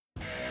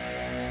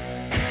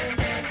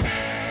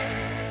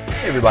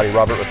Hey everybody,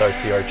 Robert with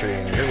RC Archery,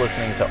 and you're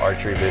listening to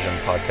Archery Vision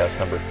podcast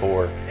number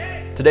 4.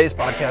 Today's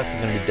podcast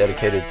is going to be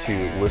dedicated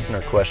to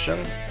listener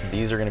questions.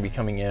 These are going to be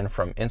coming in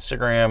from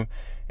Instagram,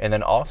 and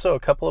then also a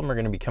couple of them are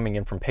going to be coming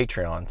in from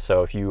Patreon.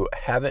 So if you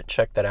haven't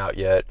checked that out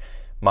yet,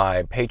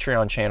 my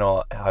Patreon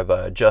channel, I've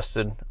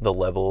adjusted the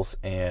levels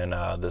and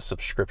the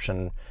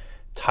subscription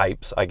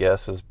types, I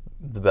guess is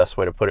the best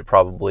way to put it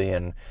probably.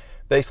 And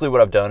basically what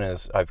I've done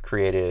is I've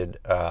created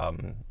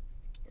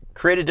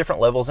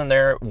different levels in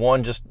there.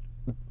 One just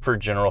for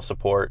general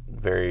support,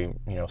 very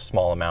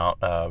small amount,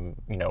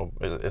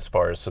 as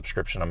far as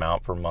subscription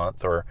amount per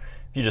month, or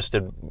if you just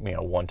did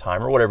one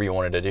time or whatever you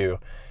wanted to do.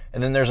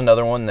 And then there's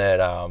another one that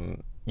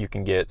you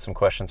can get some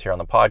questions here on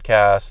the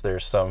podcast.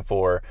 There's some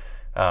for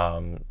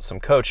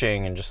some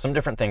coaching and just some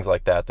different things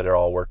like that are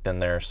all worked in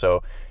there. So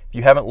if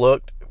you haven't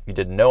looked, if you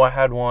didn't know I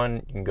had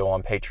one, you can go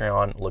on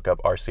Patreon, look up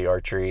RC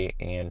Archery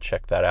and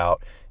check that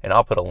out. And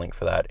I'll put a link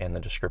for that in the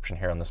description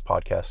here on this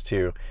podcast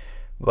too.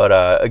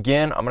 But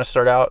again, I'm going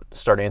to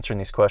start answering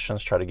these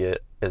questions, try to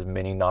get as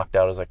many knocked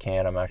out as I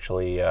can. I'm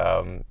actually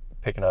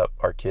picking up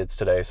our kids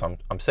today, so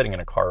I'm sitting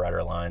in a car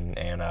rider line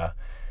and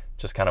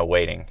just kind of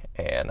waiting.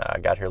 And I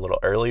got here a little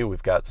early.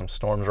 We've got some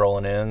storms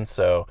rolling in,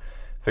 so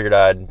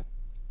figured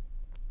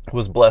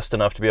was blessed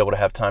enough to be able to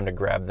have time to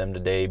grab them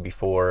today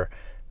before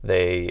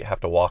they have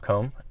to walk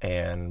home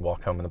in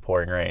the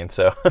pouring rain.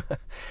 So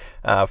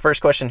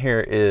first question here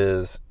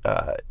is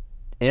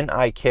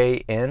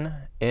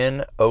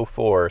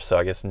NIKN04, so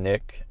I guess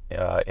Nick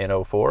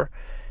N04.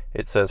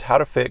 It says, how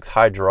to fix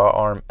high draw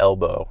arm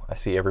elbow. I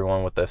see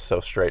everyone with this so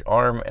straight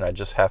arm, and I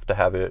just have to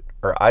have it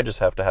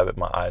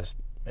my eyes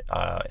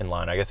in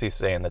line. I guess he's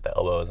saying that the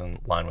elbow is in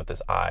line with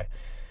his eye.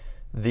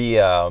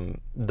 The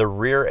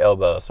rear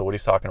elbow, so what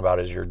he's talking about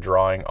is your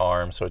drawing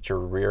arm, so it's your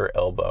rear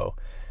elbow.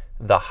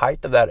 The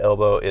height of that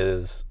elbow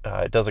is,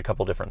 it does a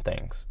couple different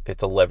things.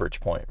 It's a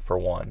leverage point for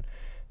one,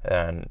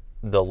 and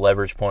the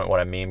leverage point, what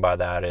I mean by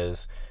that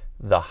is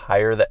the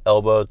higher the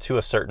elbow to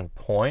a certain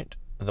point,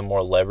 the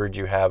more leverage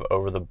you have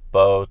over the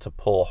bow to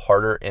pull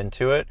harder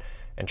into it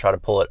and try to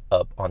pull it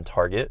up on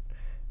target.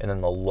 And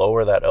then the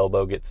lower that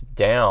elbow gets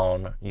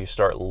down, you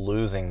start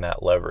losing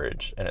that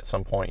leverage. And at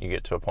some point you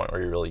get to a point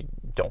where you really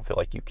don't feel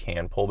like you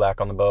can pull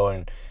back on the bow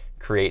and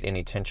create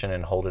any tension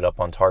and hold it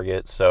up on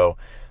target. So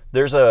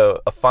there's a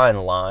fine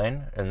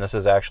line, and this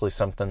is actually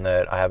something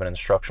that I have an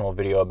instructional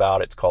video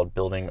about. It's called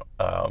Building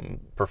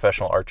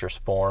Professional Archers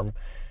Form,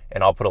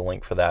 and I'll put a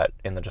link for that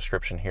in the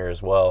description here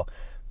as well.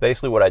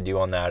 Basically what I do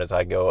on that is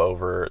I go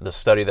over the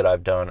study that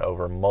I've done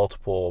over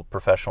multiple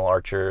professional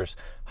archers,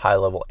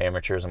 high-level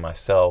amateurs, and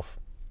myself,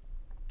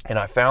 and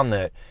I found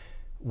that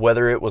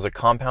whether it was a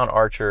compound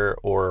archer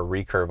or a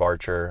recurve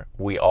archer,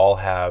 we all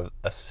have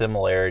a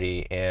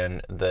similarity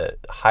in the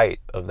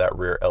height of that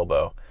rear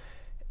elbow.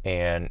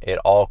 And it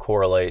all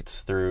correlates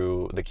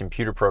through the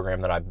computer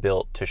program that I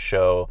built to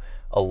show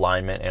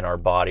alignment in our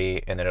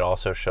body, and then it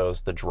also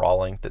shows the draw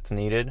length that's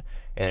needed,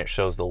 and it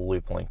shows the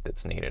loop length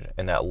that's needed.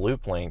 And that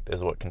loop length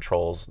is what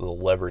controls the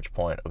leverage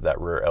point of that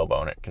rear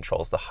elbow, and it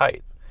controls the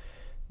height.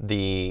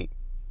 The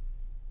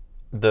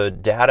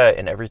data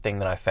and everything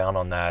that I found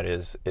on that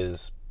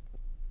is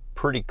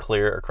pretty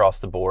clear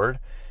across the board.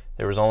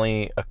 There was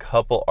only a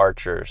couple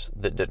archers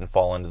that didn't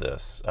fall into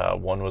this.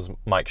 One was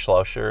Mike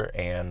Schlosser,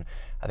 and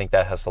I think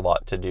that has a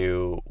lot to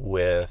do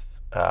with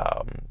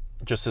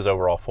just his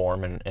overall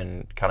form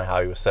and kind of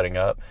how he was setting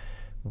up.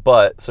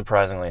 But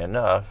surprisingly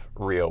enough,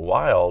 Rio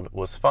Wild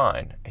was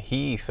fine.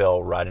 He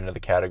fell right into the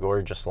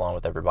category just along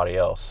with everybody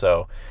else.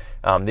 So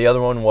the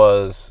other one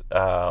was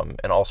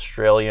an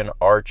Australian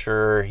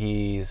archer.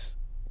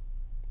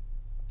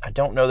 I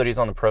don't know that he's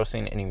on the pro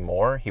scene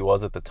anymore. He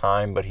was at the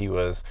time, but he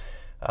was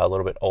a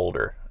little bit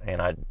older,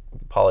 and I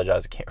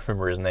apologize, I can't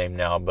remember his name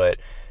now, but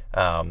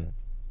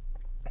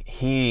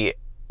he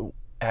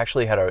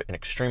actually had an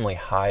extremely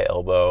high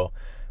elbow,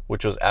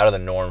 which was out of the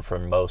norm for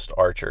most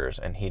archers,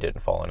 and he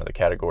didn't fall into the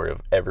category of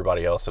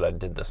everybody else that I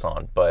did this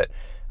on. But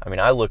I mean,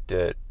 I looked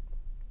at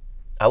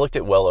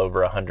well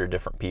over 100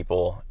 different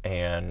people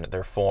and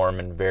their form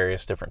and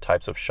various different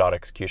types of shot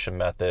execution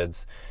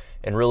methods,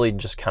 and really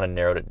just kind of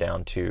narrowed it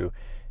down to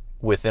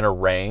within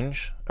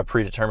a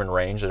predetermined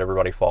range that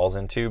everybody falls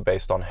into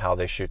based on how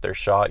they shoot their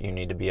shot. You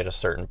need to be at a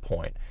certain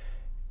point.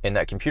 And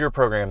that computer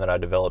program that I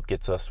developed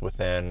gets us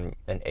within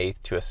an 1/8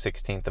 to a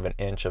 1/16 of an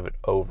inch of an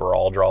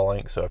overall draw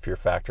length. So if you're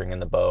factoring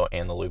in the bow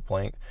and the loop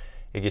length,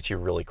 it gets you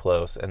really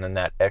close. And then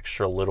that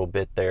extra little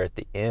bit there at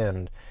the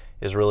end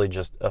is really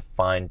just a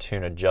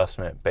fine-tune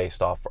adjustment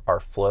based off our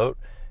float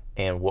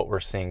and what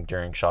we're seeing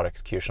during shot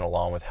execution,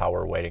 along with how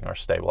we're weighting our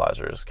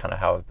stabilizers, kind of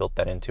how I've built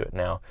that into it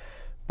now.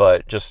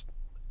 But just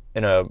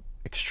in a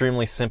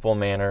extremely simple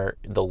manner,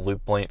 the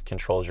loop length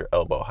controls your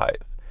elbow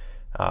height.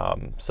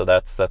 So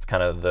that's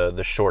kind of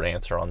the short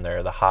answer on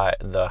there, the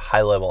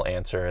high level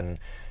answer, and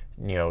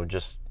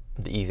just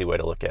the easy way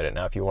to look at it.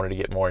 Now, if you wanted to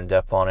get more in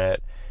depth on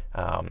it,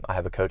 I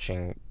have a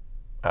coaching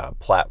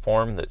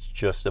platform that's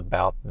just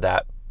about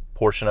that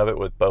portion of it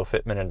with bow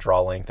fitment and draw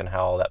length and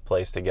how all that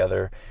plays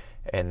together.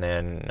 And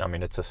then, I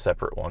mean, it's a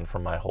separate one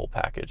from my whole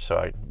package. So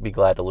I'd be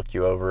glad to look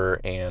you over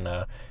and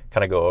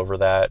kind of go over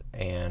that.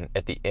 And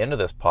at the end of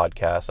this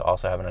podcast, I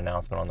also have an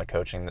announcement on the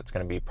coaching that's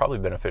going to be probably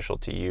beneficial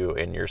to you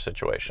in your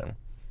situation.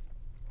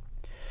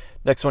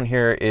 Next one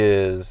here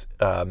is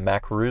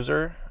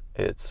MacRuiser.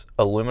 It's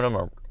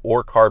aluminum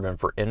or carbon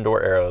for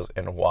indoor arrows,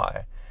 and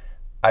why.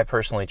 I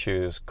personally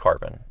choose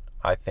carbon.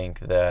 I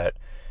think that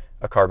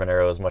a carbon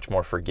arrow is much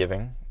more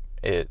forgiving.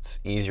 It's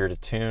easier to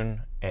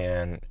tune,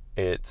 and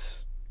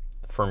it's,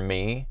 for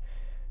me,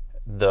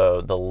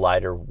 the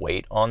lighter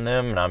weight on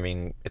them. And I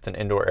mean, it's an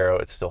indoor arrow,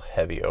 it's still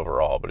heavy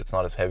overall, but it's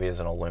not as heavy as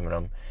an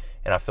aluminum.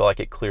 And I feel like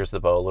it clears the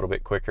bow a little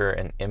bit quicker,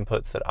 and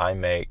inputs that I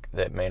make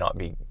that may not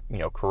be,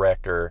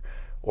 correct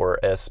or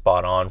as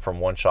spot on from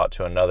one shot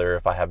to another,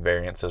 if I have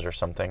variances or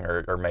something,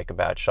 or make a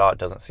bad shot,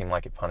 doesn't seem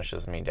like it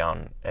punishes me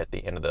down at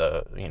the end of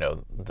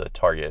the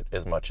target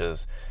as much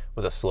as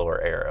with a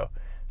slower arrow.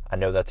 I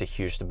know that's a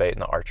huge debate in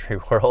the archery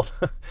world.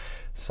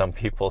 Some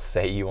people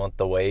say you want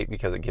the weight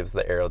because it gives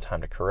the arrow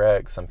time to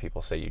correct. Some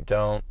people say you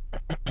don't.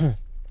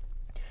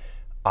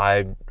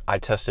 I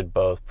tested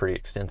both pretty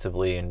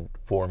extensively, and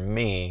for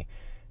me,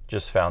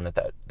 just found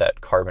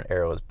that carbon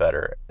arrow is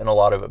better. And a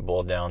lot of it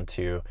boiled down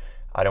to,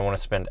 I don't want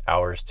to spend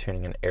hours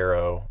tuning an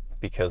arrow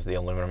because the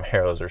aluminum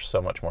arrows are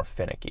so much more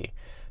finicky.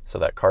 So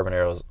that carbon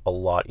arrow is a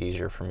lot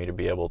easier for me to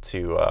be able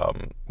to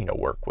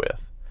work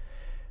with.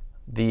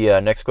 The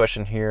next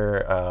question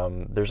here,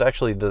 there's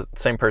actually the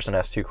same person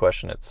asked two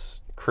questions.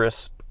 It's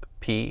Chris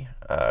P,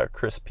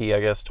 I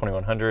guess,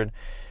 2100.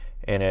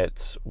 And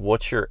it's,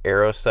 what's your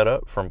arrow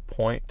setup from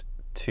point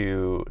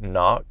to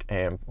nock,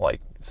 and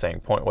like saying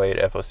point weight,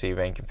 FOC,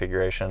 vane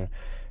configuration.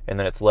 And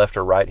then it's left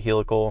or right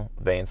helical,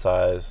 vane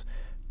size,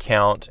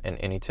 count, and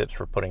any tips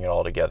for putting it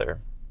all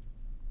together.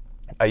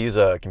 I use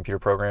a computer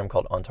program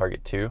called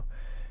OnTarget 2,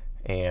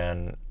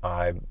 and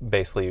I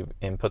basically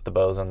input the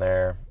bows in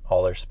there,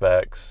 all their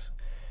specs,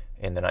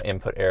 and then I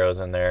input arrows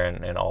in there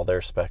and all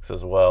their specs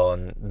as well.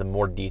 And the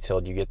more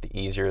detailed you get, the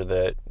easier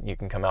that you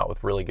can come out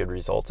with really good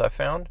results, I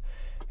found.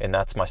 And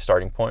that's my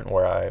starting point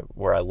where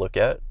I look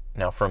at.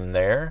 Now from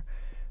there,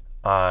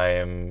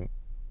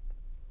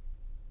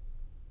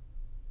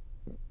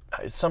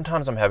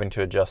 sometimes I'm having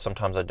to adjust,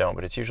 sometimes I don't,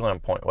 but it's usually on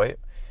point weight.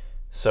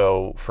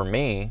 So for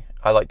me,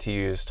 I like to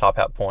use top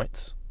hat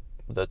points.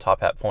 The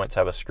top hat points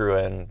have a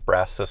screw-in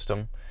brass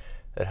system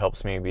that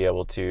helps me be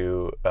able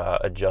to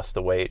adjust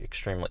the weight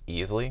extremely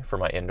easily for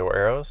my indoor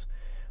arrows.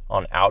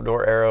 On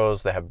outdoor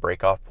arrows, they have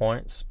break-off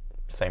points.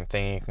 Same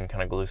thing, you can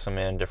kind of glue some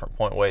in different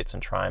point weights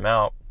and try them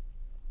out.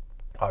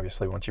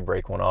 Obviously, once you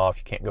break one off,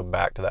 you can't go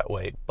back to that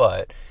weight,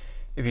 but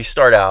if you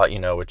start out,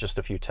 with just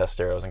a few test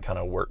arrows and kind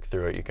of work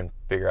through it, you can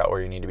figure out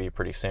where you need to be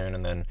pretty soon,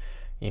 and then,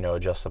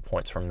 adjust the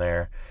points from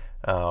there.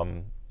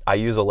 I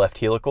use a left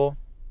helical.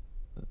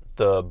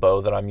 The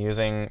bow that I'm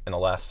using, and the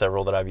last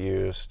several that I've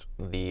used,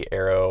 the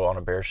arrow on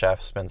a bear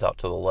shaft spins out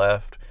to the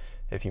left.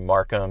 If you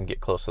mark them,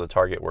 get close to the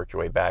target, work your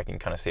way back, and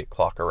kind of see it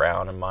clock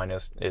around, and mine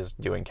is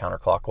doing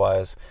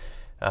counterclockwise.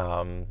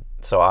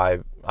 So I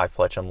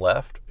fletch them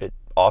left. It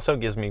also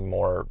gives me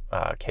more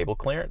cable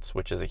clearance,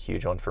 which is a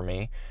huge one for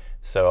me.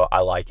 So I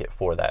like it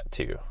for that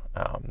too.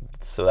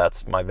 So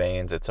that's my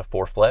vanes. It's a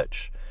 4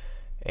 fletch.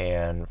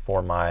 And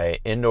for my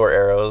indoor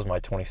arrows, my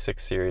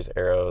 26 series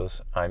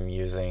arrows, I'm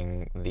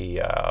using it's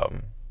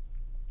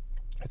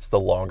the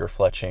longer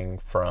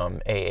fletching from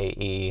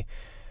AAE.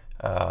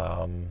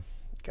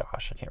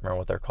 Gosh, I can't remember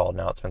what they're called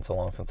now. It's been so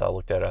long since I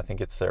looked at it. I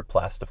think it's their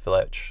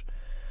Plastifletch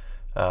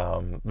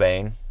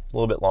vane, a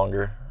little bit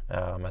longer.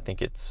 I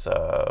think it's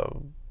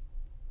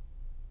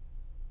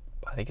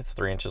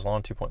 3 inches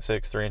long,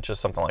 2.6, 3 inches,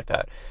 something like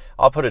that.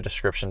 I'll put a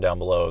description down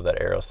below of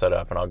that arrow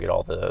setup, and I'll get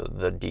all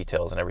the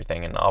details and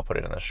everything, and I'll put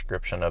it in the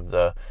description of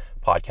the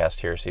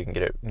podcast here so you can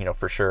get it,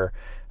 for sure.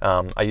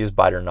 I use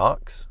biter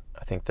nocks.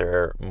 I think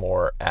they're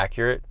more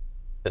accurate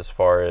as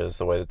far as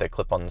the way that they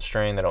clip on the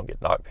string. They don't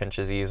get nock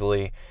pinches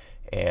easily,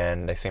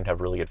 and they seem to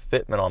have really good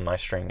fitment on my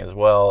string as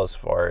well as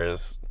far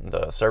as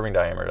the serving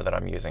diameter that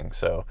I'm using.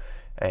 So,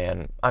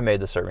 and I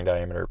made the serving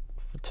diameter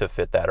to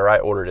fit that, or I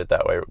ordered it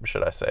that way,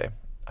 should I say.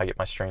 I get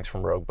my strings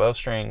from Rogue Bow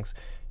Strings.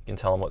 You can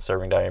tell them what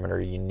serving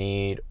diameter you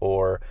need,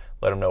 or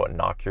let them know what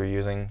nock you're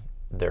using.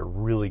 They're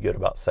really good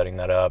about setting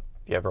that up.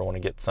 If you ever want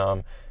to get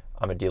some,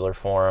 I'm a dealer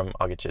for them.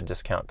 I'll get you a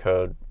discount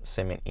code.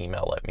 Send me an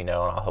email, let me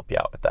know, and I'll help you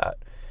out with that.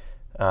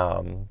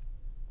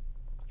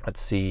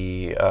 Let's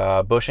see.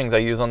 Bushings I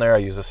use on there. I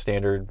use a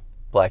standard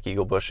Black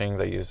Eagle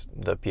bushings. I use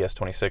the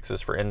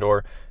PS26s for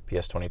indoor,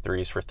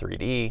 PS23s for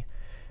 3D.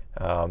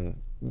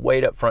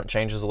 Weight up front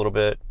changes a little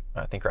bit.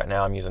 I think right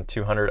now I'm using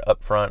 200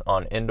 up front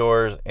on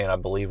indoors, and I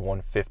believe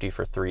 150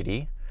 for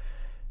 3D.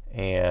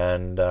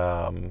 And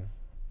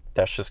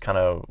that's just kind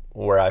of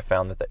where I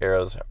found that the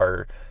arrows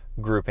are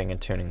grouping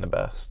and tuning the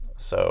best.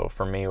 So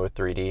for me with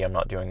 3D, I'm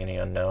not doing any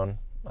unknown.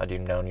 I do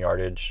known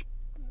yardage.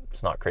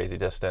 It's not crazy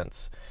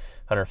distance.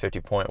 150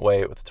 point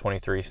weight with a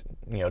 23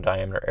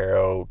 diameter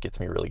arrow gets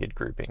me really good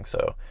grouping.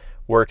 So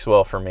works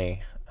well for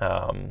me.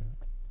 And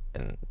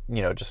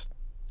just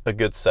a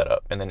good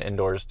setup. And then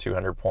indoors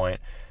 200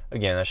 point.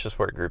 again, that's just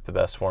where it grouped the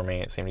best for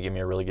me. It seemed to give me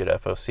a really good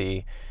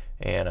FOC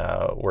and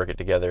work it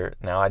together.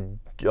 Now, I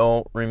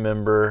don't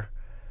remember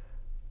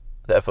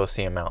the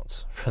FOC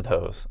amounts for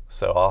those,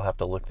 so I'll have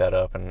to look that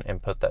up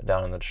and put that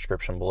down in the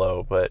description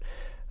below. But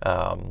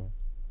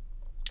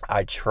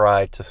I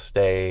try to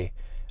stay,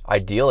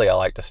 ideally I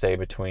like to stay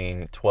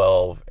between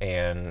 12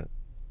 and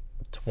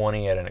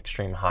 20 at an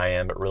extreme high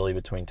end, but really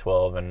between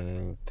 12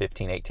 and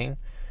 15, 18.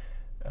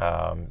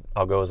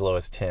 I'll go as low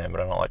as 10,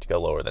 but I don't like to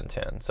go lower than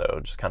 10. So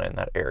just kind of in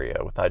that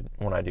area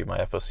when I do my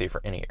FOC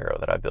for any arrow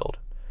that I build.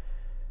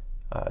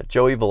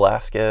 Joey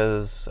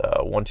Velasquez,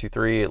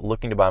 123,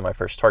 looking to buy my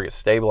first target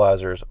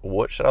stabilizers.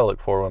 What should I look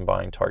for when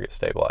buying target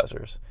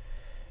stabilizers?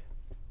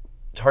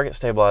 Target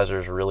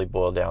stabilizers really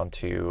boil down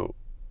to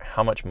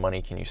how much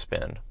money can you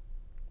spend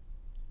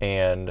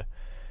and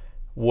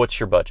what's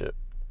your budget.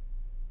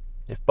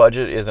 If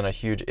budget isn't a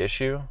huge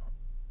issue,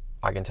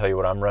 I can tell you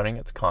what I'm running.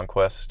 It's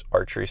Conquest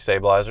Archery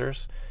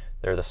Stabilizers.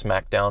 They're the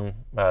Smackdown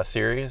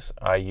series.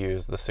 I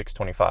use the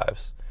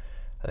 625s.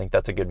 I think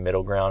that's a good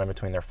middle ground in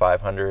between their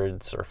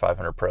 500s or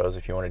 500 Pros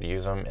if you wanted to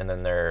use them, and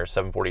then their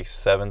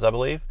 747s, I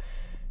believe.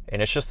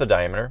 And it's just the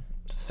diameter,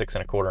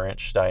 6¼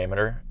 inch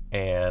diameter,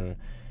 and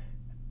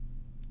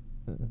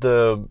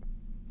the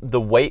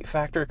weight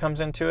factor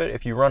comes into it.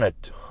 If you run a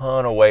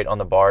ton of weight on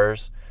the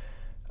bars,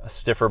 a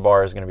stiffer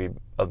bar is going to be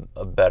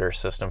a better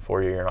system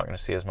for you. You're not going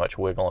to see as much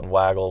wiggle and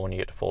waggle when you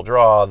get to full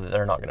draw.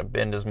 They're not going to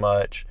bend as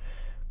much.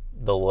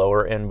 The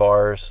lower end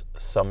bars,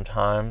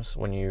 sometimes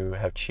when you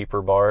have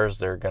cheaper bars,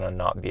 they're going to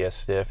not be as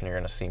stiff and you're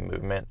going to see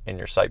movement in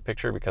your sight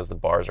picture because the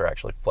bars are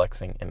actually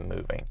flexing and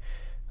moving.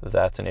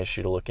 That's an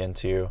issue to look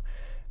into.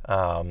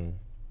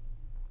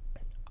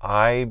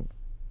 I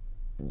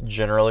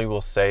generally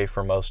will say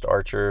for most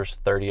archers,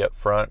 30 up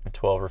front and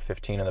 12 or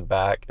 15 in the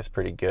back is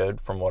pretty good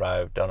from what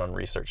I've done on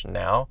research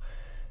now.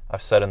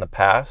 I've said in the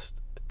past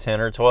 10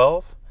 or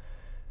 12.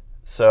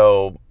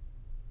 So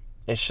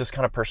it's just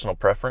kind of personal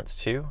preference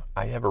too.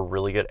 I have a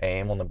really good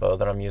aim on the bow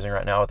that I'm using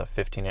right now with a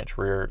 15-inch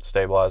rear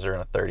stabilizer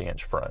and a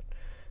 30-inch front.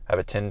 I have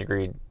a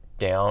 10-degree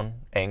down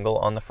angle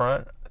on the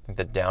front. I think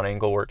the down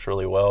angle works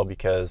really well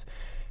because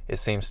it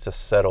seems to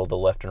settle the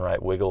left and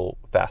right wiggle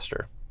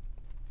faster.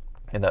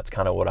 And that's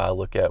kind of what I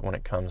look at when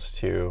it comes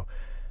to,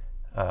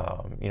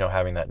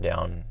 having that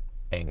down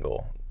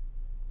angle.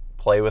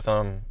 Play with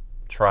them,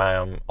 try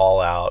them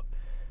all out.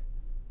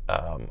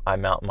 I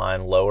mount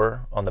mine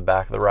lower on the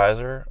back of the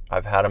riser.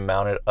 I've had them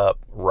mounted up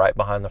right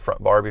behind the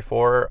front bar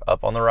before,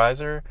 up on the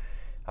riser.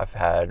 I've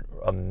had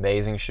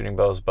amazing shooting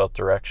bows both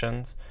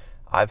directions.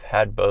 I've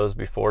had bows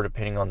before,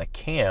 depending on the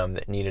cam,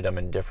 that needed them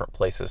in different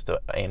places to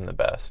aim the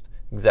best.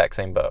 Exact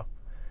same bow.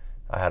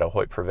 I had a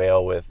Hoyt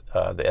Prevail with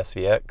the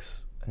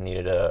SVX. I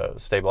needed a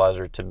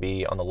stabilizer to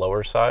be on the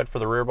lower side for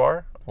the rear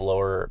bar,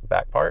 lower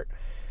back part.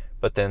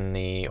 But then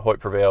the Hoyt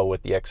Prevail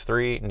with the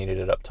X3 needed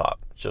it up top.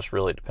 It just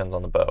really depends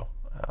on the bow.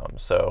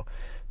 So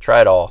try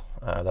it all.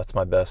 That's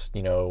my best,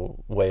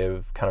 way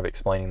of kind of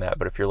explaining that.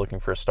 But if you're looking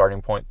for a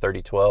starting point,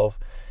 30-12,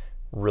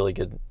 really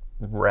good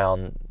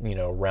round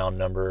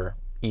number,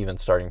 even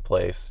starting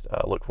place.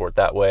 Look for it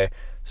that way.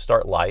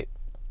 Start light.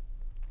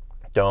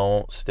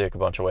 Don't stick a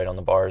bunch of weight on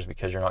the bars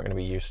because you're not going to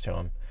be used to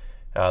them.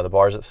 The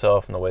bars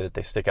itself and the way that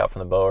they stick out from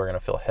the bow are going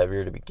to feel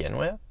heavier to begin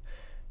with.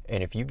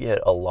 And if you get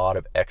a lot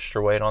of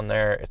extra weight on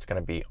there, it's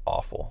going to be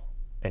awful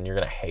and you're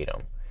going to hate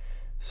them.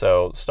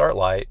 So start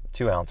light,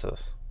 2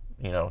 ounces,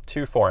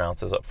 2 4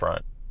 ounces up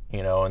front,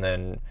 and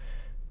then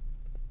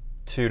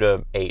 2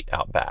 to 8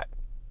 out back.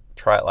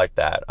 Try it like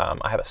that.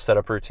 I have a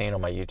setup routine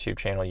on my YouTube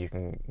channel. You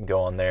can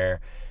go on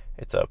there.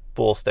 It's a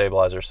full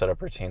stabilizer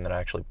setup routine that I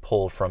actually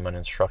pulled from an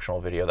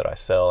instructional video that I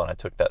sell, and I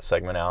took that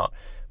segment out,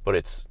 but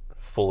it's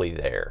fully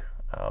there.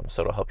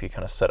 So it'll help you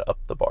kind of set up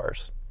the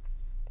bars.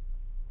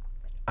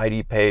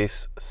 ID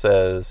Pace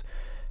says,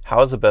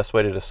 how is the best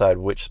way to decide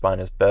which spine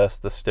is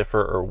best, the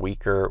stiffer or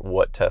weaker?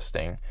 What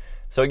testing?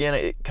 So again,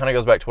 it kind of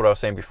goes back to what I was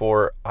saying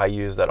before. I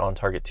use that On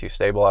Target 2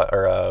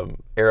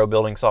 arrow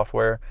building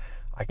software.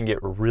 I can get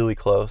really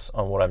close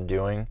on what I'm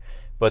doing,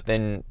 but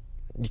then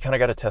you kind of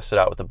got to test it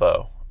out with the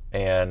bow.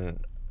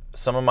 And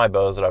some of my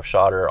bows that I've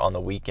shot are on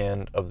the weak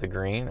end of the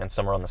green and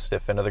some are on the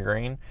stiff end of the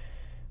green.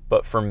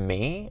 But for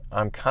me,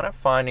 I'm kind of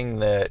finding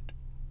that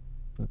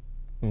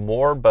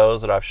more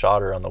bows that I've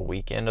shot are on the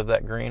weak end of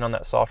that green on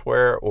that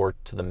software or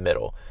to the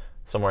middle,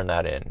 somewhere in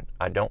that end.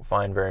 I don't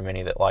find very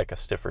many that like a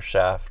stiffer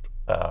shaft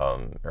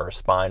or a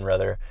spine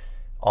rather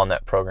on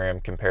that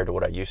program compared to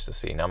what I used to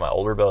see. Now my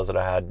older bows that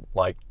I had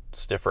like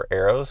stiffer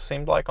arrows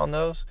seemed like on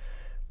those,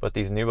 but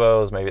these new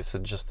bows, maybe it's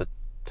just the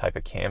type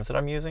of cams that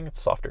I'm using.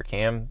 It's softer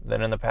cam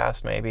than in the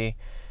past maybe.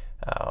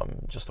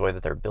 Just the way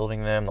that they're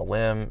building them, the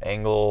limb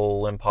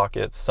angle, limb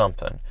pockets,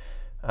 something.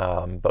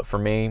 But for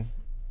me,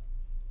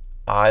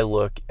 I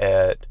look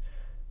at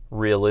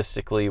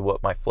realistically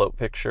what my float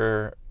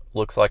picture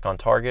looks like on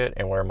target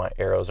and where my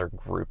arrows are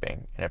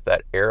grouping. And if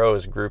that arrow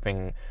is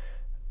grouping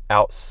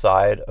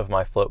outside of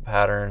my float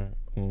pattern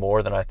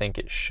more than I think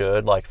it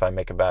should, like if I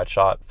make a bad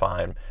shot,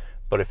 fine.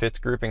 But if it's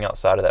grouping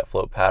outside of that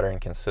float pattern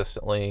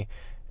consistently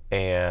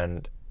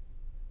and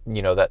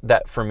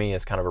that for me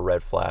is kind of a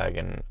red flag,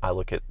 and I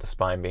look at the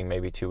spine being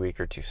maybe too weak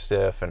or too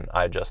stiff, and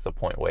I adjust the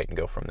point weight and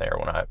go from there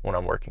when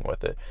I'm working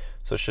with it.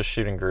 So it's just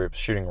shooting groups,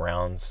 shooting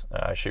rounds.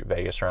 I shoot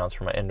Vegas rounds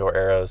for my indoor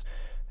arrows,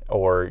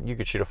 or you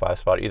could shoot a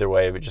 5-spot either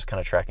way, but just kind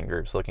of tracking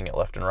groups, looking at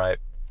left and right.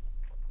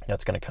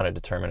 That's going to kind of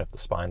determine if the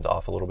spine's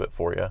off a little bit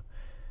for you.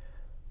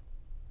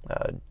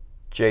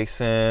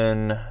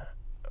 Jason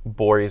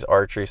Boris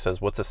Archery says,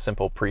 what's a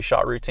simple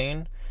pre-shot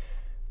routine?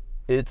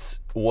 It's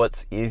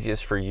what's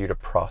easiest for you to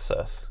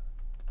process.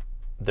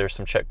 There's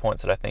some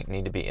checkpoints that I think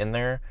need to be in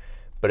there,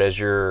 but as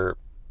you're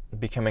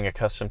becoming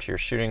accustomed to your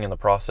shooting in the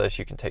process,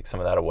 you can take some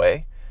of that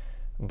away.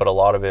 But a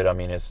lot of it,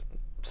 is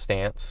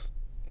stance.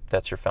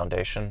 That's your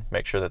foundation.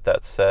 Make sure that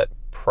that's set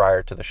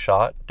prior to the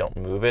shot. Don't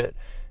move it.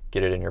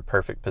 Get it in your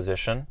perfect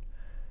position.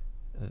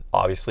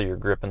 Obviously, your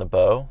grip in the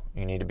bow.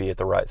 You need to be at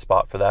the right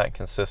spot for that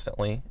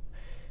consistently.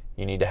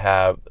 You need to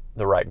have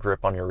the right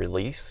grip on your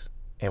release.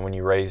 And when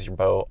you raise your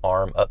bow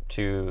arm up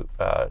to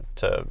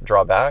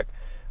draw back,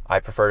 I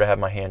prefer to have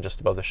my hand just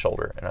above the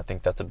shoulder. And I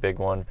think that's a big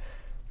one.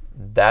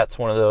 That's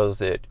one of those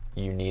that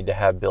you need to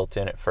have built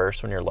in at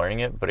first when you're learning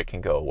it, but it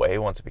can go away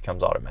once it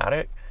becomes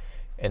automatic.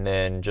 And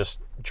then just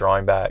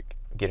drawing back,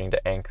 getting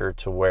to anchor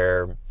to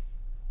where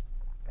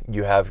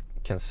you have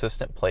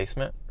consistent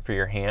placement for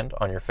your hand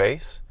on your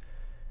face,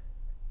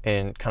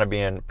 and kind of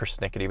being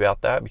persnickety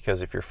about that,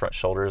 because if your front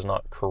shoulder is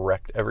not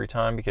correct every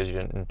time because you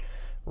didn't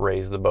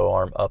raise the bow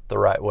arm up the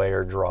right way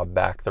or draw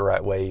back the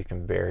right way, you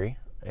can vary,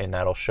 and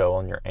that'll show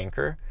on your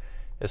anchor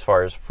as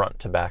far as front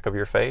to back of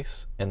your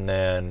face. And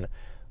then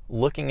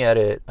looking at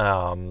it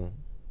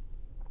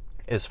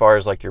as far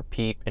as like your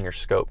peep and your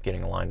scope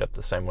getting lined up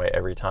the same way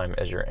every time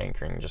as you're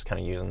anchoring, just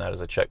kind of using that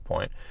as a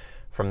checkpoint.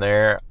 From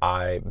there,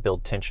 I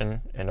build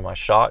tension into my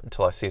shot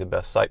until I see the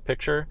best sight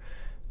picture.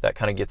 That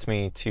kind of gets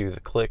me to the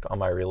click on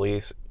my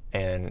release.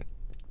 And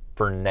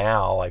for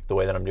now, like the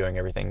way that I'm doing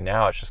everything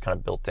now, it's just kind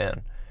of built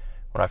in.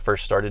 When I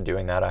first started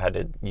doing that, I had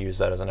to use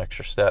that as an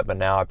extra step, but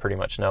now I pretty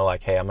much know,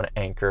 like, hey, I'm going to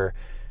anchor.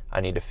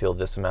 I need to feel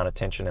this amount of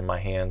tension in my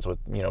hands with,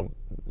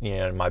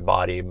 in my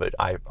body, but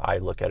I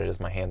look at it as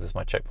my hands as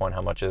my checkpoint.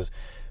 How much is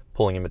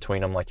pulling in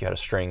between them, like you had a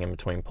string in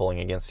between pulling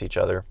against each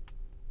other.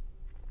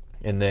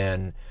 And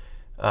then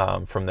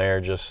from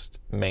there, just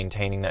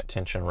maintaining that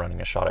tension,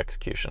 running a shot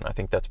execution. I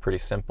think that's pretty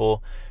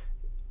simple.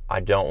 I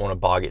don't want to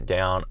bog it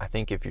down. I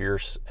think if you're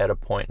at a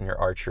point in your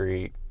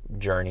archery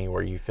journey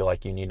where you feel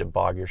like you need to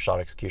bog your shot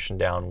execution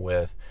down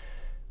with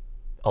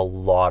a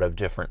lot of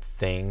different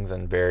things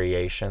and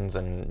variations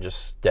and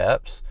just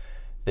steps,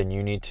 then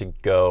you need to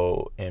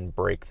go and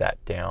break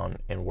that down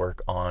and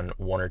work on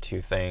one or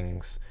two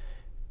things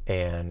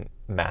and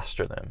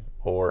master them,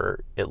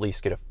 or at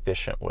least get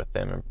efficient with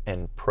them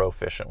and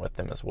proficient with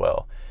them as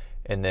well.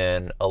 And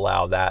then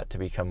allow that to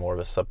become more of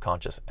a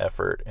subconscious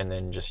effort, and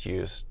then just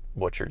use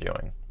what you're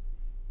doing.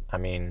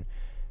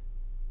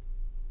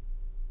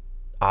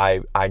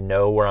 I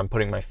know where I'm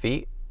putting my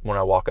feet when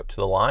I walk up to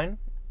the line,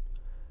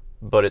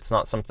 but it's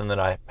not something that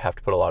I have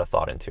to put a lot of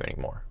thought into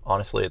anymore.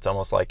 Honestly, it's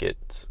almost like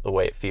it's the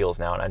way it feels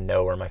now, and I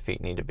know where my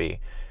feet need to be.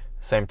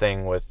 Same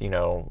thing with,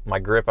 my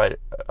grip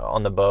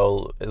on the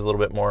bow is a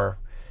little bit more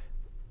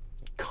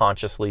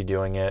consciously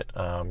doing it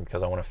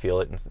because I want to feel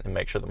it and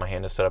make sure that my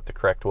hand is set up the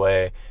correct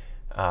way.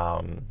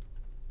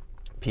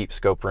 Peep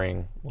scope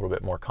ring, a little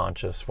bit more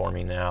conscious for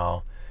me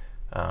now.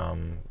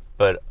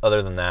 But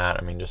other than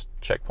that, just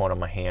checkpoint on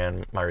my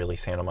hand, my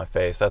release hand on my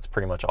face. That's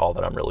pretty much all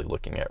that I'm really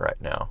looking at right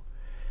now.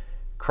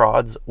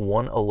 Crods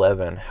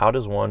 111, how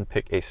does one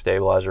pick a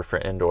stabilizer for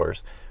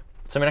indoors?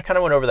 So I kind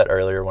of went over that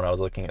earlier when I was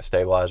looking at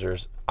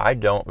stabilizers. I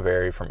don't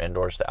vary from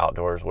indoors to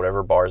outdoors.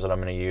 Whatever bars that I'm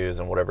going to use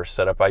and whatever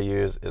setup I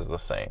use is the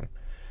same.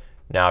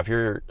 Now, if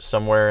you're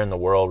somewhere in the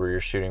world where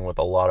you're shooting with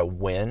a lot of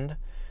wind,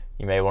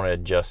 you may want to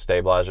adjust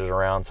stabilizers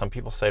around. Some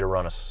people say to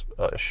run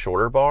a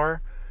shorter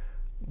bar,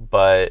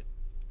 but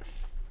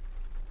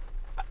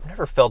I've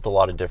never felt a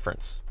lot of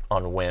difference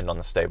on wind on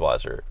the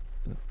stabilizer.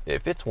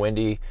 If it's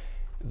windy,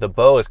 the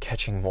bow is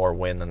catching more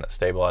wind than the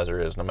stabilizer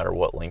is, no matter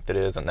what length it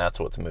is, and that's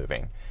what's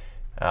moving.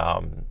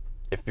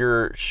 If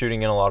you're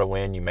shooting in a lot of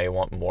wind, you may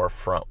want more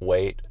front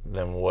weight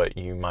than what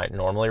you might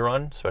normally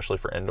run, especially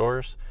for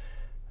indoors.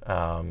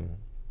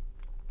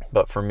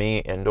 But for me,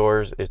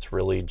 indoors, it's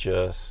really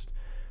just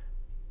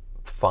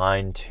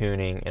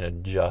fine-tuning and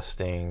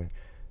adjusting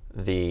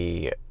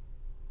the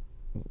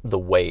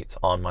weights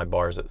on my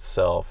bars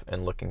itself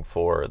and looking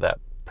for that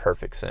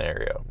perfect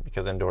scenario,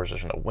 because indoors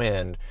there's no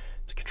wind,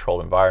 it's a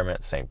controlled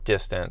environment, same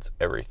distance,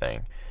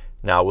 everything.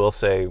 Now, I will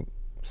say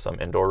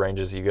some indoor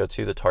ranges you go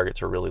to, the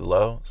targets are really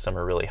low, some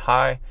are really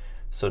high,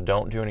 so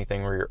don't do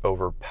anything where you're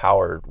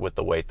overpowered with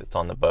the weight that's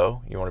on the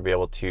bow. You want to be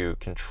able to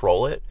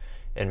control it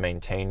and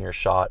maintain your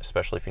shot,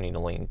 especially if you need to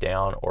lean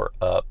down or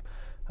up,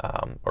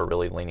 or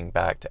really leaning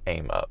back to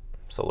aim up.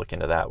 So look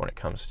into that when it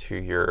comes to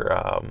your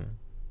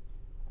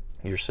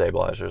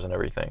stabilizers and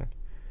everything.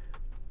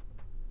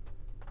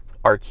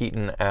 R.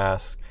 Keaton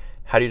asks,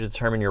 how do you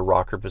determine your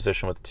rocker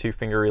position with a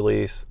 2-finger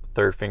release?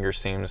 Third finger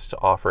seems to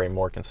offer a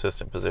more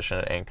consistent position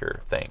at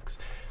anchor. Thanks.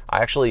 I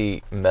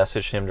actually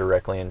messaged him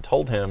directly and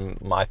told him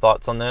my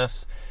thoughts on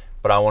this,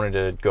 but I wanted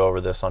to go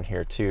over this on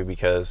here too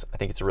because I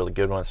think it's a really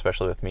good one,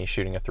 especially with me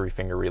shooting a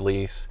 3-finger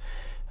release.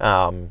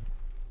 Or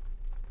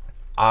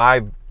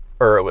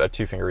a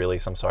 2-finger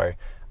release, I'm sorry.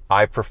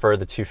 I prefer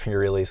the 2-finger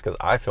release because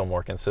I feel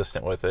more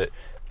consistent with it,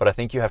 but I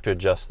think you have to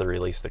adjust the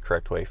release the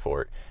correct way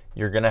for it.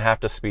 You're going to have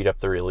to speed up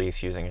the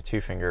release using a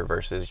 2-finger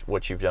versus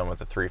what you've done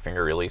with a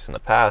 3-finger release in the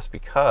past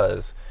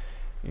because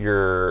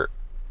your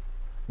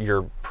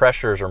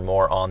pressures are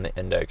more on the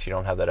index. You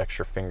don't have that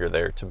extra finger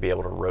there to be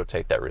able to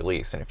rotate that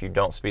release. And if you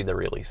don't speed the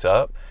release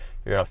up,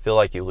 you're going to feel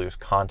like you lose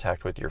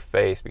contact with your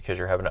face because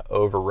you're having to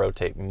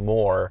over-rotate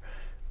more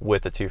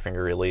with the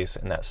 2-finger release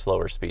in that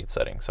slower speed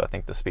setting. So I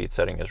think the speed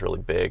setting is really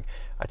big.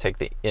 I take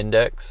the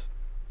index,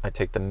 I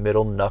take the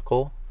middle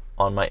knuckle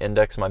on my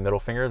index and my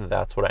middle finger.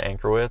 That's what I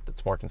anchor with.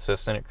 It's more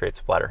consistent. It creates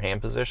a flatter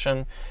hand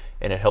position,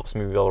 and it helps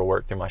me be able to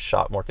work through my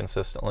shot more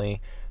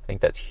consistently. I think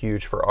that's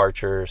huge for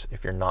archers.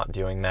 If you're not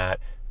doing that,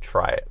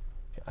 try it.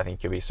 I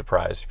think you'll be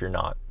surprised if you're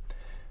not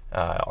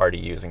already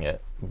using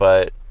it.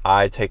 But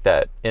I take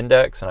that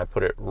index and I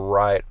put it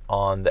right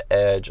on the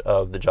edge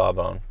of the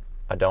jawbone.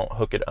 I don't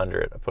hook it under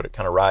it. I put it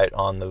kind of right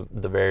on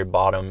the very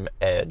bottom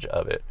edge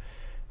of it.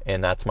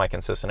 And that's my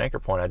consistent anchor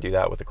point. I do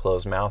that with a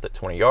closed mouth at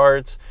 20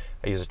 yards.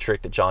 I use a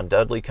trick that John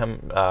Dudley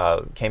came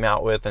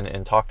out with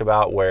and talked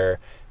about, where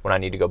when I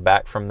need to go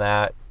back from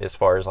that, as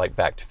far as like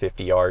back to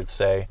 50 yards,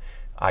 say,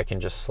 I can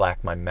just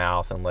slack my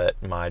mouth and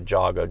let my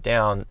jaw go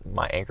down.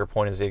 My anchor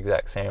point is the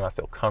exact same. I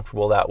feel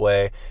comfortable that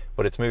way,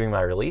 but it's moving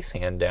my release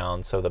hand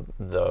down, so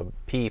the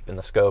peep and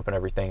the scope and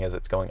everything as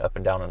it's going up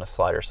and down on a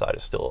slider side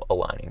is still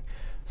aligning.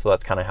 So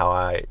that's kind of how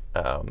I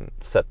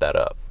set that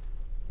up.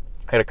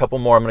 I had a couple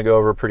more I'm going to go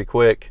over pretty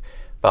quick.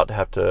 About to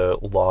have to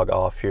log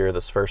off here.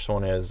 This first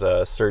one is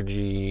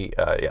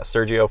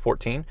Sergio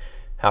 14.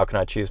 How can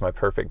I choose my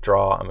perfect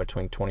draw? I'm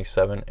between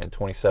 27 and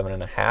 27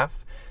 and a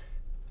half.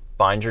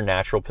 Find your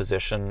natural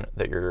position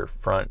that your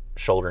front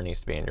shoulder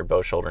needs to be in, your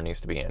bow shoulder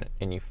needs to be in.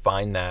 And you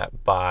find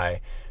that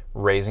by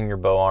raising your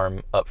bow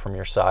arm up from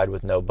your side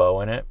with no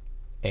bow in it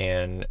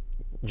and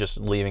just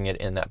leaving it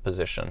in that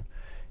position.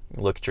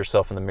 Look at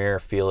yourself in the mirror,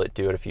 feel it,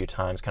 do it a few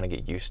times, kind of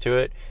get used to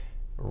it.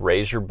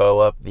 Raise your bow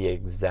up the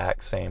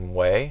exact same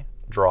way,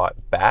 draw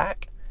it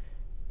back,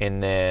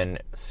 and then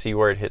see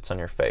where it hits on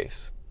your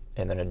face.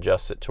 And then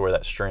adjust it to where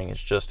that string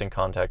is just in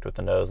contact with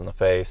the nose and the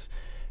face.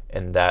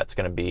 And that's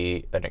going to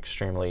be an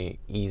extremely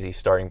easy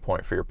starting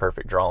point for your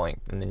perfect draw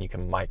length. And then you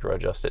can micro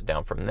adjust it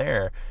down from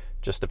there,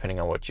 just depending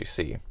on what you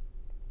see.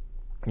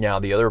 Now,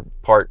 the other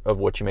part of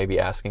what you may be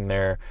asking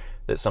there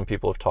that some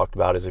people have talked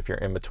about is if you're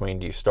in between,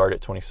 do you start at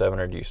 27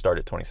 or do you start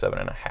at 27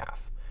 and a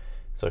half?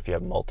 So if you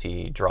have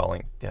multi-draw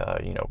length,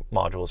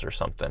 modules or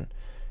something.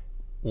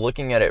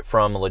 Looking at it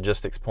from a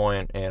logistics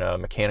point and a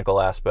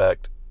mechanical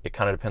aspect, it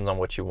kind of depends on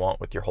what you want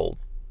with your hold.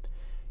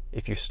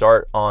 If you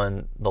start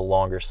on the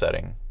longer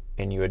setting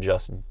and you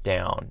adjust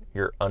down,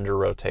 you're under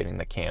rotating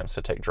the cams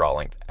to take draw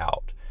length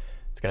out.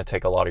 It's going to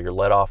take a lot of your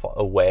let off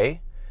away.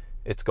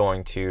 It's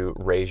going to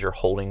raise your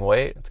holding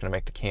weight. It's going to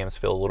make the cams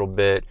feel a little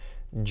bit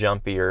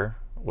jumpier,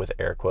 with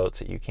air quotes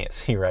that you can't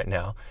see right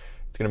now.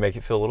 It's going to make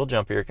it feel a little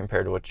jumpier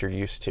compared to what you're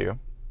used to,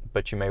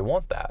 but you may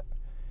want that.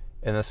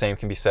 And the same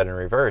can be said in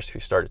reverse. If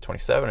you start at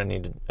 27 and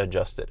need to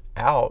adjust it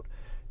out,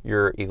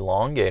 you're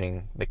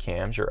elongating the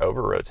cams, you're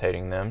over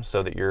rotating them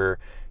so that you're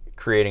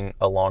creating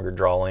a longer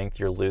draw length,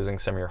 you're losing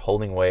some of your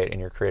holding weight,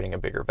 and you're creating a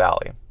bigger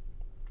valley.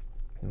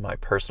 My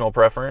personal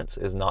preference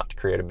is not to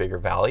create a bigger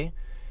valley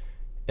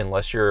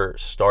unless you're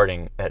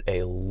starting at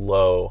a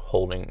low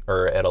holding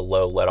or at a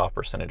low let off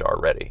percentage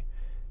already,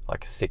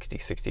 like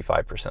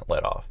 60-65%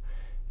 let off.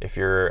 If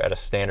you're at a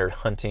standard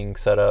hunting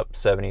setup,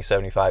 70,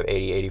 75,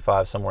 80,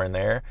 85, somewhere in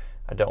there,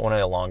 I don't want to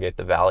elongate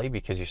the valley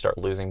because you start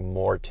losing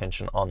more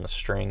tension on the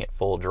string at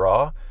full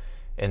draw,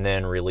 and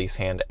then release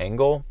hand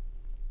angle,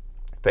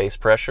 face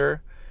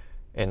pressure,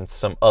 and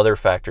some other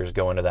factors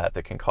go into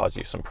that can cause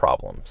you some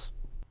problems.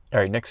 All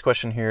right, next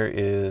question here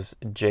is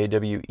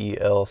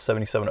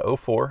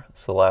JWEL7704.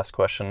 It's the last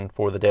question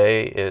for the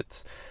day.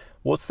 It's,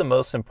 what's the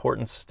most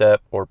important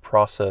step or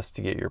process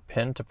to get your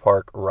pin to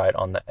park right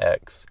on the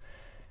X?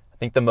 I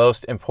think the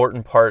most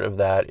important part of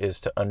that is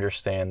to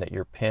understand that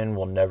your pin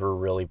will never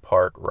really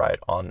park right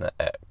on the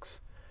X,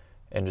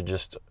 and to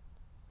just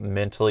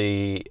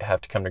mentally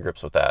have to come to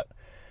grips with that.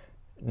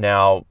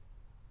 Now,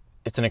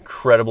 it's an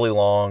incredibly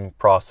long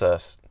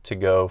process to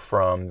go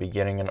from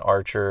beginning an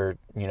archer,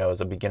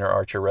 as a beginner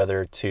archer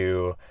rather,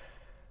 to,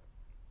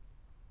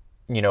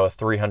 a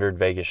 300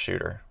 Vegas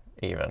shooter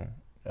even.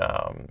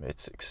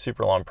 It's a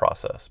super long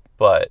process,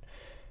 but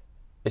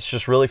it's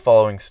just really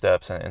following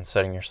steps and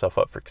setting yourself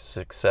up for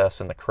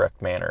success in the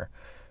correct manner.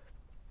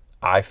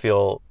 I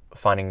feel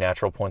finding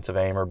natural points of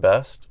aim are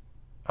best.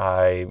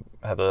 I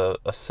have a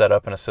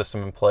setup and a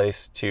system in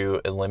place to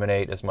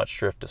eliminate as much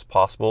drift as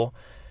possible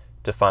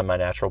to find my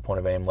natural point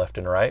of aim left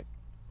and right.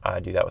 I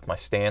do that with my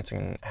stance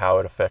and how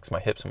it affects my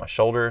hips and my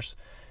shoulders.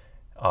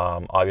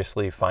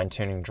 Obviously,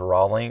 fine-tuning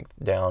draw length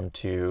down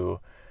to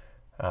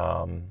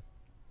the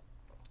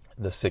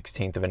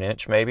 16th of an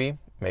inch maybe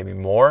maybe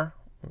more,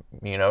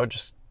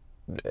 just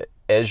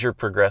as you're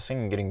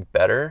progressing and getting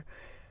better,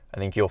 I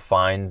think you'll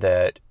find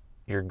that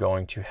you're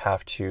going to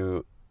have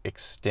to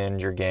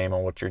extend your game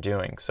on what you're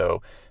doing.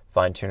 So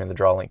fine-tuning the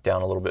draw length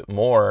down a little bit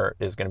more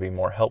is going to be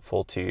more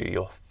helpful to you.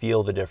 You'll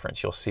feel the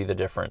difference. You'll see the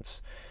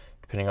difference.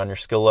 Depending on your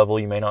skill level,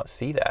 you may not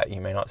see that.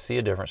 You may not see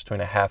a difference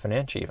between a half an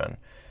inch even,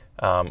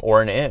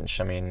 or an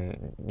inch. I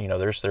mean,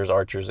 there's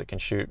archers that can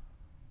shoot,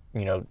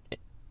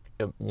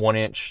 1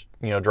 inch,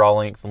 draw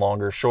length,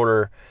 longer,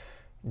 shorter,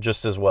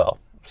 just as well.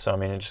 So, I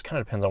mean, it just kind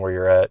of depends on where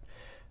you're at.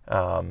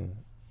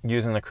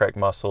 Using the correct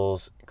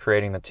muscles,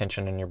 creating the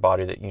tension in your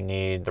body that you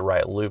need, the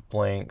right loop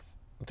length,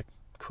 the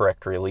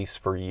correct release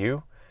for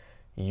you,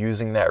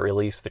 using that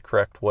release the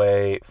correct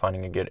way,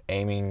 finding a good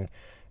aiming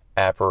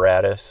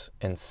apparatus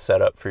and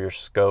setup for your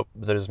scope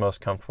that is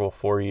most comfortable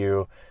for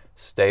you,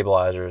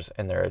 stabilizers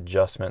and their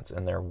adjustments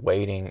and their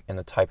weighting and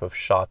the type of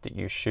shot that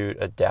you shoot,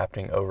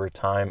 adapting over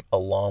time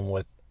along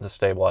with the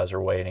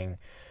stabilizer weighting.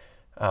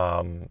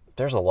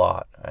 There's a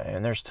lot,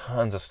 and there's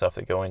tons of stuff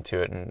that go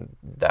into it, and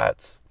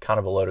that's kind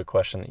of a loaded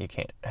question that you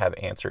can't have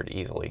answered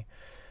easily,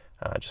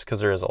 just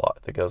because there is a lot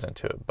that goes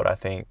into it. But I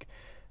think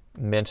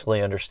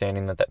mentally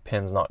understanding that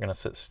pin's not going to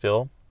sit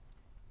still,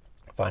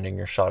 finding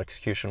your shot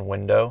execution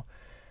window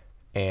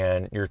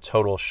and your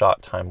total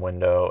shot time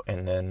window,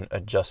 and then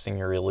adjusting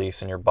your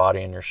release and your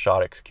body and your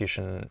shot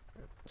execution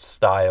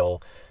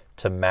style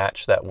to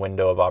match that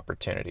window of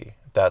opportunity.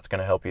 That's going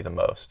to help you the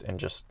most, and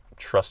just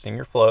trusting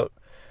your float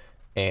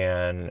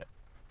and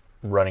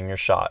running your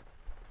shot.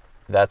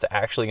 That's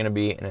actually going to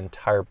be an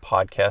entire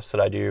podcast that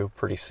I do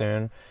pretty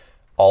soon,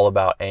 all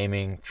about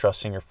aiming,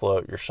 trusting your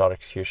float, your shot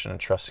execution, and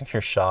trusting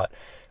your shot,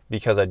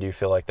 because I do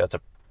feel like that's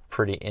a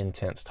pretty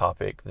intense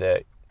topic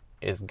that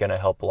is going to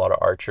help a lot of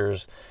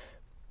archers,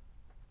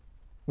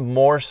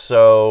 more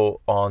so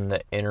on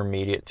the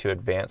intermediate to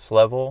advanced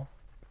level.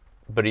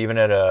 But even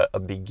at a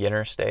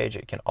beginner stage,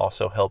 it can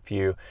also help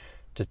you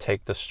to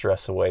take the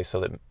stress away so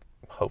that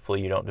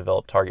hopefully you don't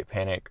develop target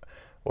panic,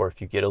 or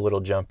if you get a little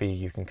jumpy,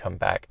 you can come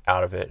back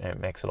out of it, and it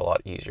makes it a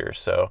lot easier.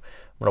 So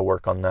I'm going to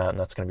work on that, and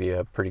that's going to be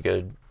a pretty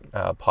good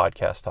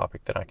podcast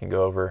topic that I can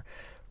go over.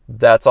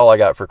 That's all I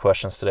got for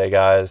questions today,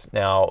 guys.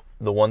 Now,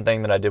 the one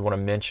thing that I did want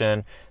to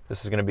mention,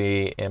 this is going to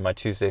be in my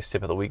Tuesday's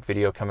Tip of the Week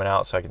video coming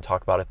out, so I can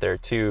talk about it there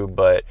too,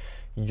 but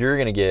you're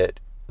going to get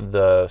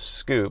the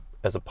scoop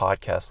as a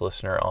podcast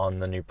listener on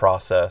the new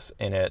process,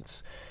 and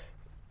it's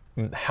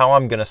how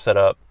I'm going to set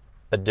up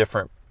a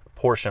different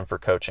portion for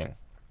coaching.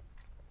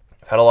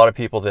 I've had a lot of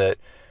people that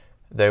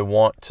they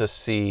want to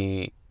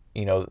see,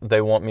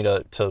 they want me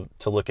to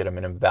look at them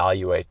and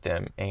evaluate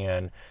them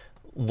and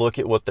look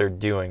at what they're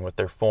doing with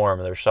their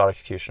form or their shot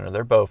execution or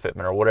their bow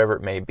fitment or whatever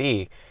it may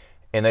be.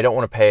 And they don't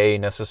want to pay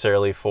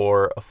necessarily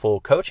for a full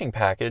coaching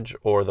package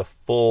or the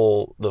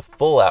full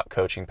out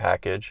coaching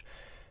package,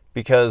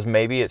 because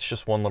maybe it's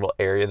just one little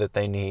area that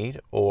they need,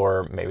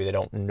 or maybe they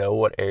don't know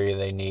what area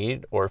they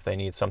need, or if they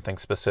need something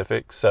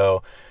specific.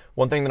 So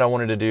one thing that I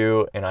wanted to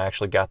do, and I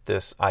actually got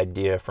this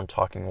idea from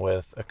talking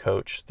with a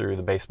coach through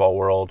the baseball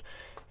world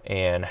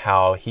and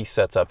how he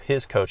sets up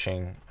his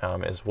coaching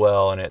as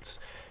well. And it's,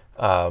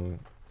 I'm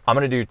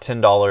going to do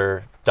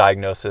 $10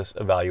 diagnosis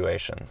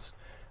evaluations.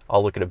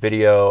 I'll look at a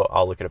video,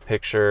 I'll look at a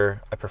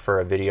picture. I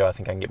prefer a video. I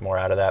think I can get more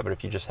out of that, but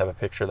if you just have a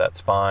picture,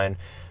 that's fine.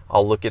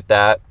 I'll look at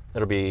that.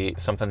 It'll be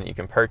something that you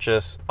can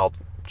purchase. I'll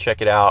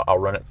check it out. I'll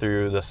run it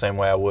through the same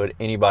way I would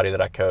anybody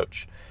that I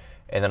coach.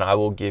 And then I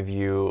will give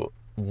you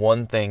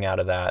one thing out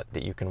of that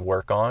you can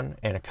work on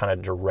and a kind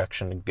of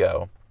direction to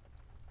go.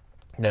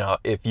 Now,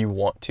 if you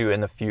want to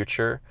in the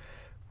future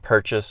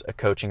purchase a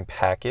coaching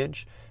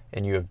package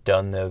and you have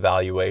done the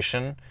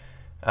evaluation,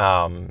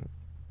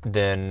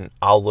 then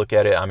I'll look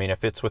at it. I mean,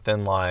 if it's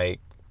within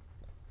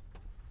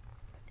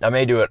I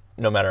may do it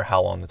no matter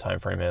how long the time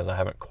frame is. I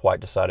haven't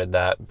quite decided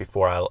that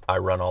before I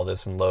run all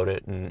this and load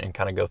it and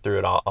kind of go through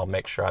it. I'll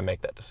make sure I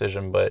make that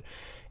decision, but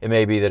it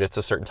may be that it's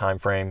a certain time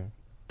frame,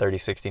 30,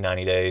 60,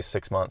 90 days,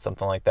 6 months,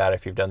 something like that.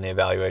 If you've done the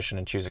evaluation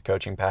and choose a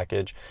coaching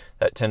package,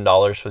 that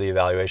 $10 for the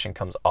evaluation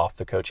comes off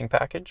the coaching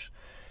package.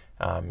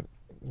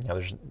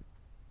 There's,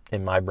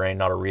 in my brain,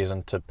 not a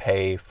reason to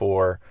pay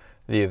for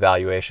the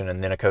evaluation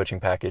and then a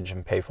coaching package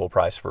and pay full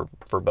price for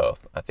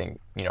both. I think,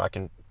 I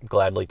can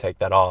gladly take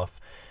that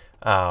off.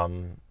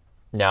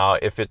 Now,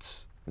 if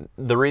it's,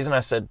 the reason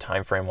I said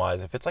time frame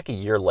wise, if it's like a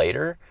year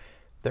later,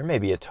 there may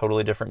be a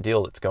totally different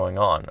deal that's going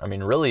on. I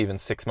mean, really, even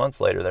 6 months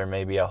later, there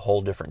may be a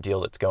whole different deal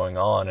that's going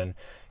on, and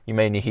you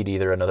may need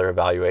either another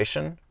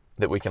evaluation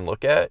that we can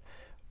look at,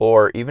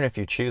 or even if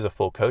you choose a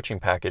full coaching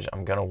package,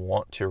 I'm going to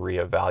want to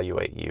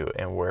reevaluate you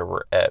and where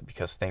we're at,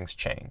 because things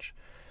change.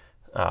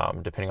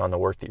 Depending on the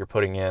work that you're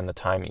putting in, the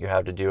time that you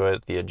have to do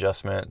it, the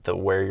adjustment,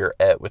 where you're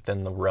at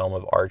within the realm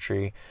of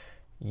archery,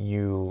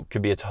 you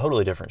could be a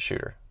totally different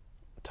shooter,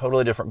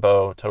 totally different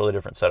bow, totally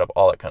different setup,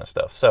 all that kind of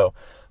stuff. So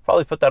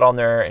probably put that on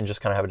there and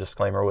just kind of have a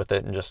disclaimer with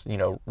it and just,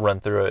 run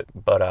through it.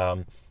 But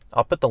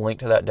I'll put the link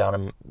to that down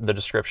in the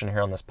description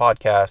here on this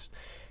podcast.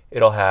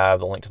 It'll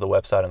have the link to the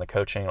website and the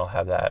coaching. It'll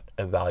have that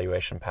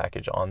evaluation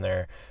package on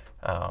there.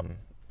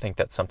 think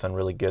that's something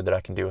really good that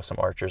I can do with some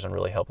archers and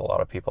really help a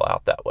lot of people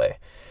out that way.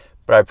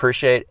 But I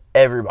appreciate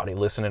everybody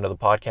listening to the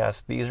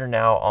podcast. These are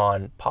now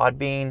on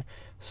Podbean,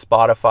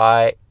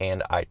 Spotify,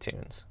 and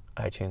iTunes.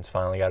 iTunes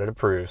finally got it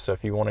approved. So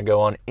if you want to go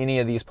on any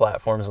of these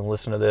platforms and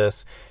listen to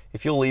this,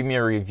 if you'll leave me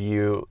a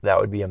review, that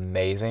would be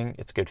amazing.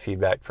 It's good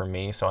feedback for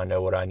me, so I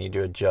know what I need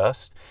to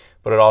adjust.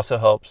 But it also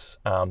helps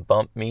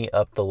bump me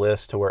up the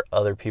list to where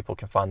other people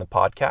can find the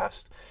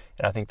podcast.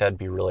 And I think that'd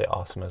be really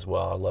awesome as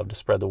well. I'd love to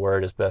spread the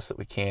word as best that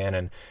we can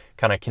and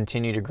kind of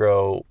continue to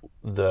grow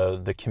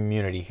the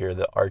community here,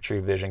 the Archery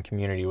Vision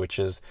community, which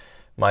is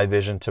my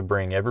vision to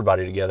bring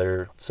everybody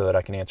together so that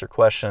I can answer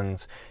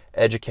questions,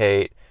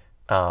 educate,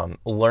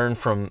 learn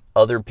from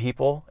other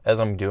people as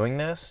I'm doing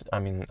this. I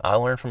mean, I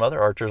learn from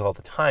other archers all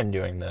the time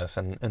doing this,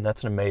 and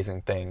that's an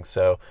amazing thing.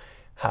 So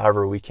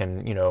however we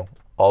can,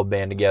 all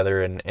band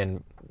together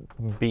and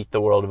beat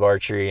the world of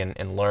archery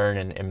and learn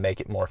and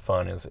make it more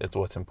fun is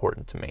what's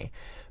important to me.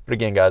 But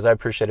again, guys, I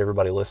appreciate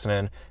everybody listening,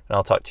 and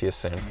I'll talk to you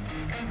soon.